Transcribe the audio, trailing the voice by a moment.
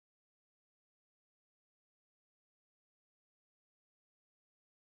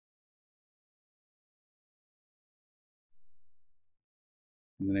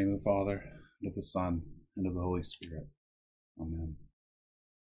In the name of the Father, and of the Son, and of the Holy Spirit. Amen.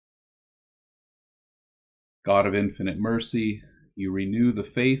 God of infinite mercy, you renew the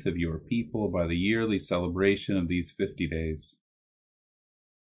faith of your people by the yearly celebration of these 50 days.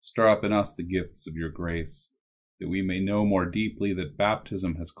 Stir up in us the gifts of your grace, that we may know more deeply that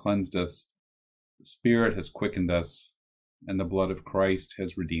baptism has cleansed us, the Spirit has quickened us, and the blood of Christ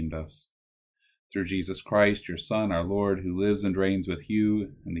has redeemed us. Through Jesus Christ, your Son, our Lord, who lives and reigns with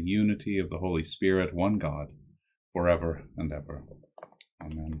you in the unity of the Holy Spirit, one God, forever and ever.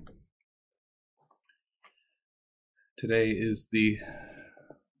 Amen. Today is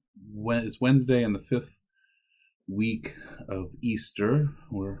Wednesday in the 5th week of Easter.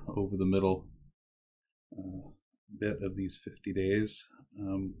 We're over the middle bit of these 50 days.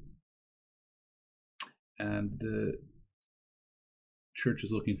 And the church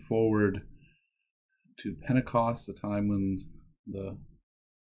is looking forward to Pentecost, the time when the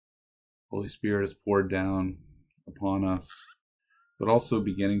Holy Spirit is poured down upon us, but also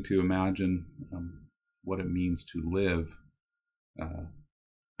beginning to imagine what it means to live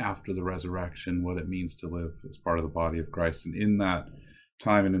after the resurrection, what it means to live as part of the body of Christ. And in that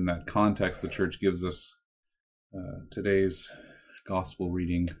time and in that context, the church gives us today's gospel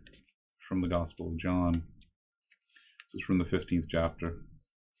reading from the Gospel of John. This is from the 15th chapter.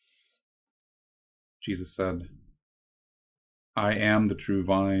 Jesus said, "I am the true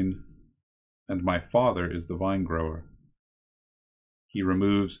vine, and my Father is the vine grower. He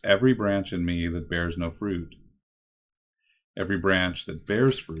removes every branch in me that bears no fruit. Every branch that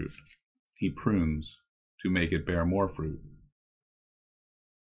bears fruit, he prunes to make it bear more fruit.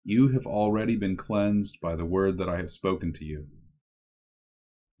 You have already been cleansed by the word that I have spoken to you.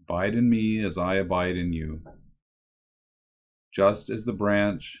 Abide in me as I abide in you. Just as the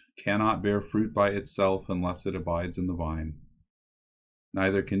branch cannot bear fruit by itself unless it abides in the vine,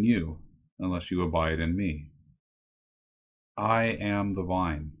 neither can you unless you abide in me. I am the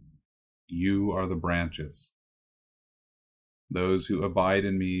vine, you are the branches. Those who abide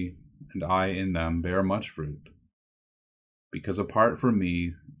in me and I in them bear much fruit, because apart from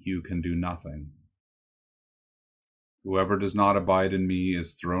me you can do nothing. Whoever does not abide in me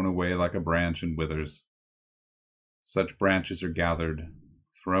is thrown away like a branch and withers. Such branches are gathered,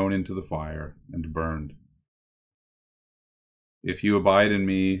 thrown into the fire, and burned. If you abide in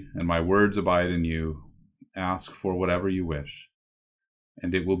me, and my words abide in you, ask for whatever you wish,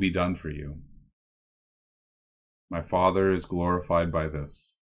 and it will be done for you. My Father is glorified by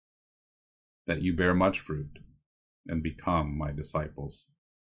this, that you bear much fruit, and become my disciples."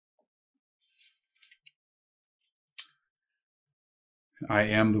 I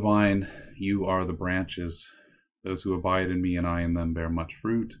am the vine, you are the branches. Those who abide in me and I in them bear much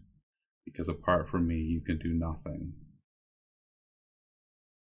fruit, because apart from me you can do nothing.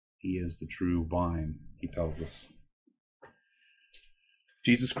 He is the true vine, he tells us.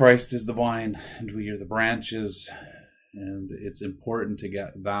 Jesus Christ is the vine, and we are the branches, and it's important to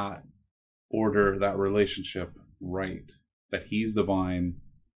get that order, that relationship right, that he's the vine,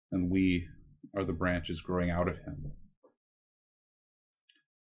 and we are the branches growing out of him.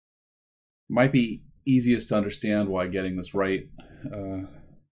 It might be easiest to understand why getting this right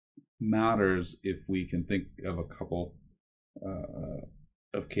matters if we can think of a couple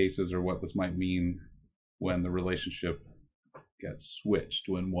of cases, or what this might mean when the relationship gets switched,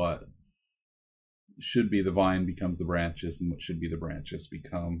 when what should be the vine becomes the branches, and what should be the branches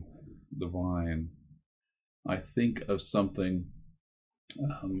become the vine. I think of something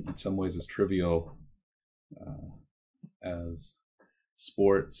in some ways as trivial as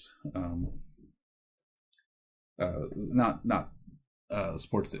sports. Not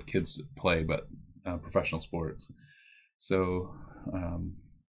sports that kids play, but professional sports. So,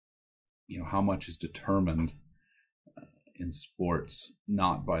 how much is determined in sports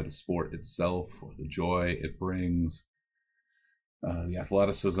not by the sport itself or the joy it brings, the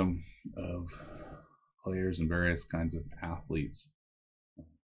athleticism of players and various kinds of athletes,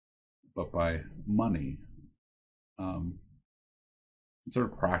 but by money.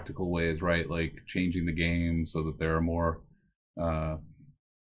 Sort of practical ways, right? Like changing the game so that there are more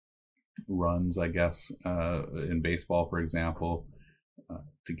runs, I guess, in baseball, for example,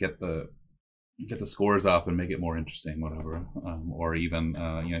 to get the scores up and make it more interesting, whatever. Or even,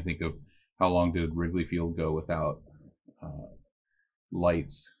 think of how long did Wrigley Field go without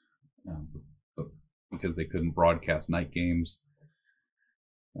lights, but because they couldn't broadcast night games,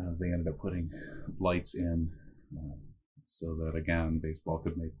 they ended up putting lights in. So that, again, baseball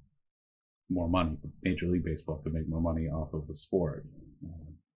could make more money. Major League Baseball could make more money off of the sport.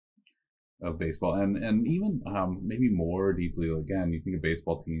 of baseball, and even maybe more deeply. Again, you think of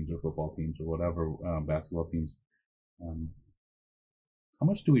baseball teams or football teams or whatever, basketball teams. How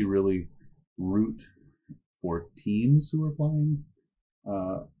much do we really root for teams who are playing,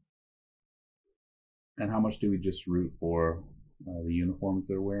 and how much do we just root for the uniforms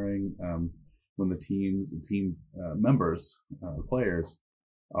they're wearing? When the team members, players,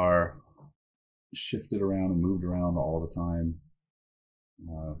 are shifted around and moved around all the time.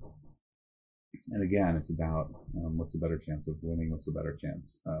 And again, it's about what's a better chance of winning, what's a better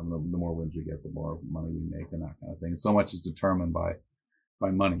chance. The more wins we get, the more money we make, and that kind of thing. And so much is determined by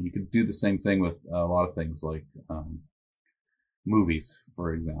money. You could do the same thing with a lot of things, like movies,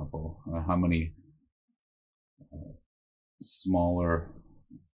 for example. How many smaller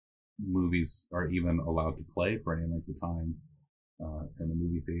movies are even allowed to play for any length of time in the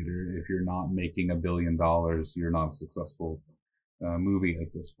movie theater? If you're not making $1 billion, you're not a successful movie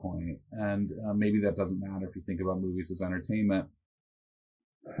at this point. And maybe that doesn't matter if you think about movies as entertainment.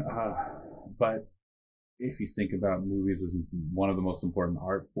 But if you think about movies as one of the most important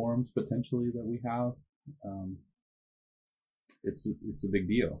art forms potentially that we have, it's a big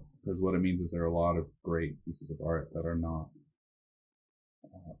deal, because what it means is there are a lot of great pieces of art that are not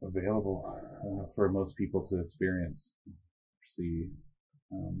available for most people to experience, see.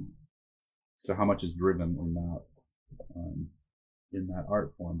 So how much is driven in that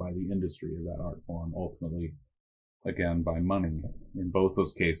art form by the industry of that art form, ultimately, again, by money. In both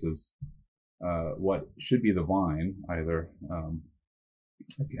those cases, what should be the vine, either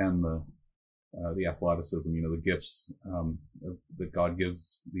again, the athleticism, the gifts that God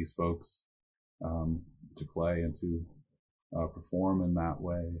gives these folks to play and to perform in that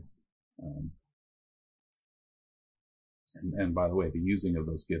way. And by the way, the using of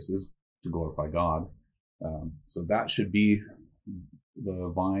those gifts is to glorify God. So that should be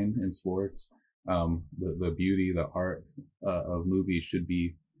the vine in sports. The beauty, the art of movies should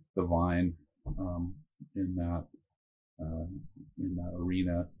be the vine in that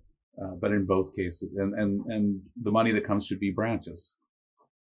arena. But in both cases, and the money that comes should be branches.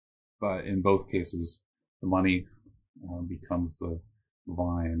 But in both cases, the money becomes the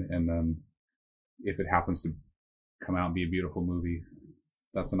vine, and then if it happens to come out and be a beautiful movie,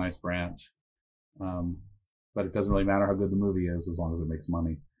 that's a nice branch. But it doesn't really matter how good the movie is as long as it makes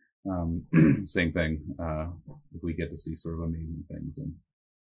money. Same thing if we get to see sort of amazing things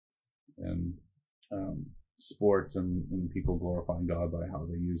and sports and people glorifying God by how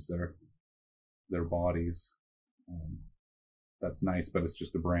they use their bodies. That's nice, but it's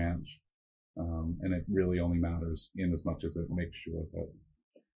just a branch, and it really only matters in as much as it makes sure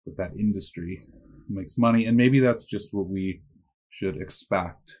that industry makes money. And maybe that's just what we should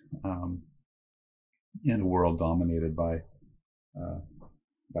expect in a world dominated by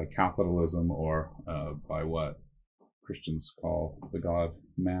capitalism, or by what Christians call the god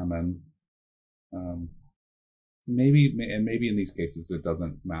Mammon. Maybe in these cases it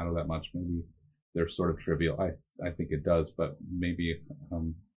doesn't matter that much. Maybe they're sort of trivial. I think it does, but maybe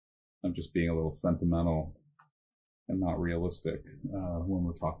I'm just being a little sentimental and not realistic when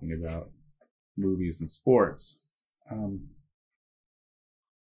we're talking about movies and sports.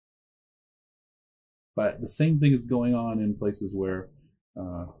 But the same thing is going on in places where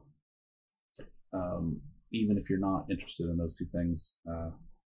even if you're not interested in those two things,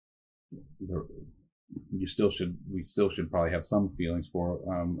 we still should probably have some feelings for.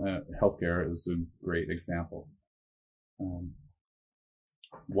 Healthcare is a great example.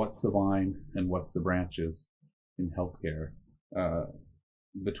 What's the vine and what's the branches in healthcare,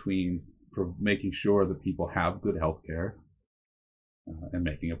 between making sure that people have good healthcare and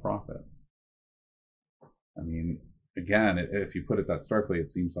making a profit? I mean, again, if you put it that starkly, it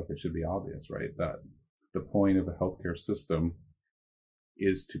seems like it should be obvious, right? That the point of a healthcare system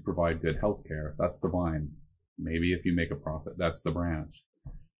is to provide good healthcare. That's the vine. Maybe if you make a profit, that's the branch.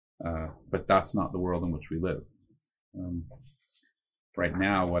 But that's not the world in which we live. Right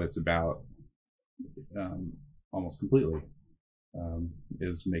now, what it's about, almost completely,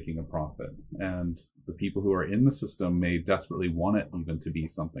 is making a profit. And the people who are in the system may desperately want it even to be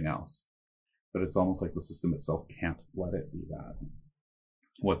something else. But it's almost like the system itself can't let it be that.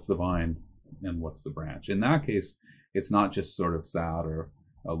 What's the vine and what's the branch? In that case, it's not just sort of sad or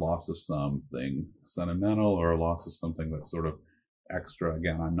a loss of something sentimental or a loss of something that's sort of extra.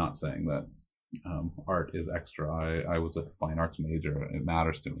 Again, I'm not saying that art is extra. I was a fine arts major. It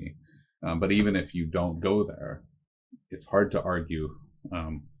matters to me. But even if you don't go there, it's hard to argue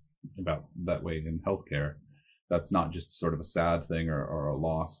about that way in healthcare. That's not just sort of a sad thing or a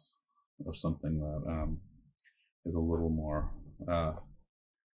loss of something that is a little more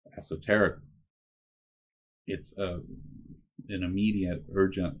esoteric, it's an immediate,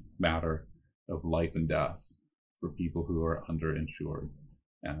 urgent matter of life and death for people who are underinsured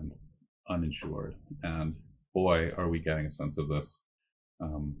and uninsured. And boy, are we getting a sense of this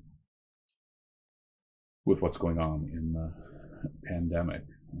with what's going on in the pandemic.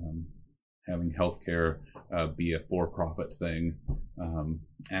 Having healthcare be a for-profit thing,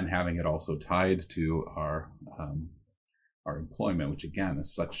 and having it also tied to our employment, which again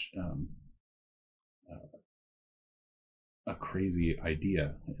is such a crazy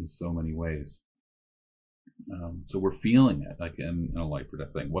idea in so many ways. So we're feeling it, like in a life or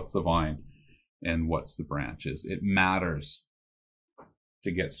death thing. What's the vine and what's the branches? It matters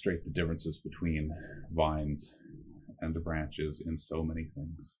to get straight the differences between vines and the branches in so many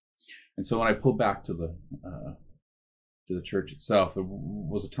things. And so when I pull back to the church itself, there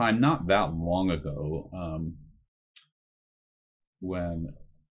was a time not that long ago when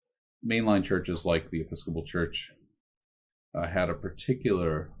mainline churches like the Episcopal Church had a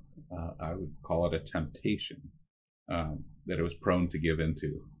particular, I would call it a temptation that it was prone to give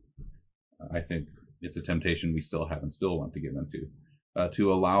into. I think it's a temptation we still have and still want to give into,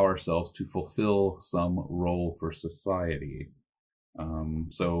 to allow ourselves to fulfill some role for society.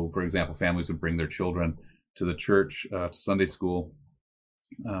 So, for example, families would bring their children to the church, to Sunday school.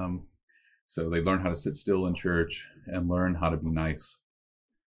 So they learn how to sit still in church and learn how to be nice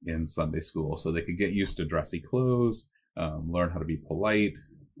in Sunday school. So they could get used to dressy clothes, learn how to be polite,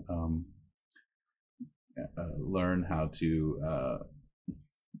 learn how to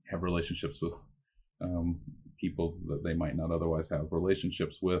have relationships with people that they might not otherwise have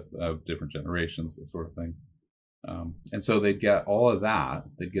relationships with, different generations, that sort of thing. And so they'd get all of that.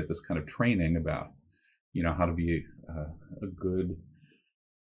 They'd get this kind of training about, how to be a good,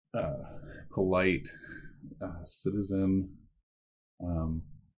 polite citizen. And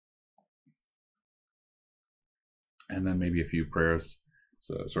then maybe a few prayers,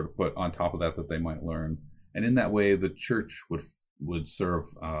 so sort of put on top of that they might learn. And in that way, the church would serve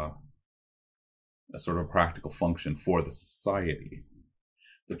a sort of practical function for the society.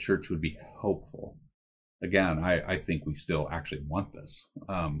 The church would be helpful. Again, I think we still actually want this,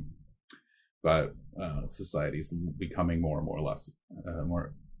 but society is becoming more and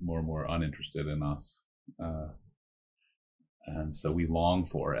more uninterested in us, and so we long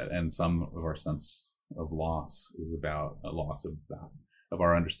for it. And some of our sense of loss is about a loss of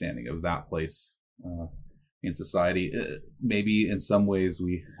our understanding of that place in society. Maybe in some ways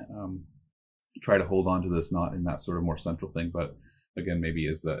we try to hold on to this, not in that sort of more central thing, but again, maybe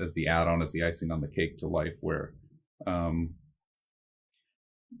as the add-on, as the icing on the cake to life, where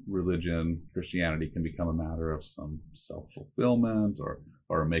religion, Christianity can become a matter of some self-fulfillment,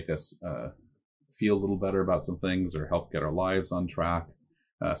 or make us feel a little better about some things, or help get our lives on track.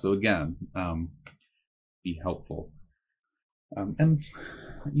 So again, be helpful. And,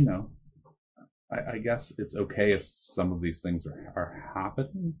 I guess it's okay if some of these things are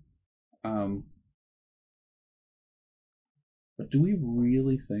happening. But do we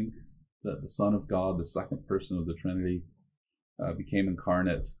really think that the Son of God, the second person of the Trinity, became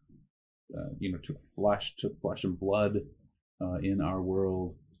incarnate, took flesh and blood in our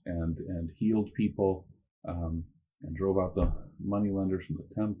world, and healed people, and drove out the moneylenders from the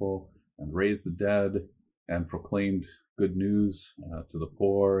temple, and raised the dead, and proclaimed good news to the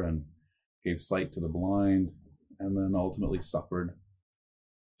poor, and gave sight to the blind, and then ultimately suffered,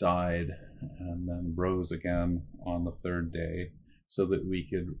 died, and then rose again on the third day, so that we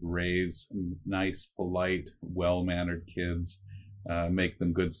could raise nice, polite, well-mannered kids, make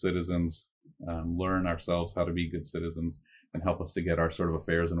them good citizens, learn ourselves how to be good citizens, and help us to get our sort of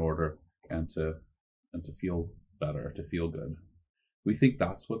affairs in order, and to feel better, to feel good. We think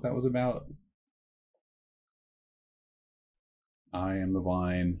that's what that was about. I am the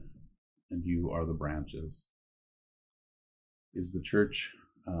vine, and you are the branches. Is the church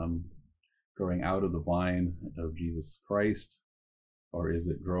growing out of the vine of Jesus Christ, or is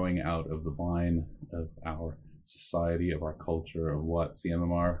it growing out of the vine of our society, of our culture, of what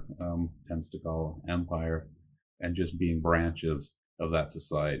CMMR tends to call empire, and just being branches of that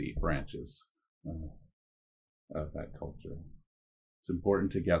society, branches of that culture? It's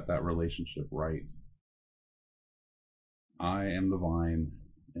important to get that relationship right. I am the vine,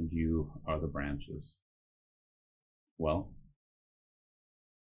 and you are the branches. Well,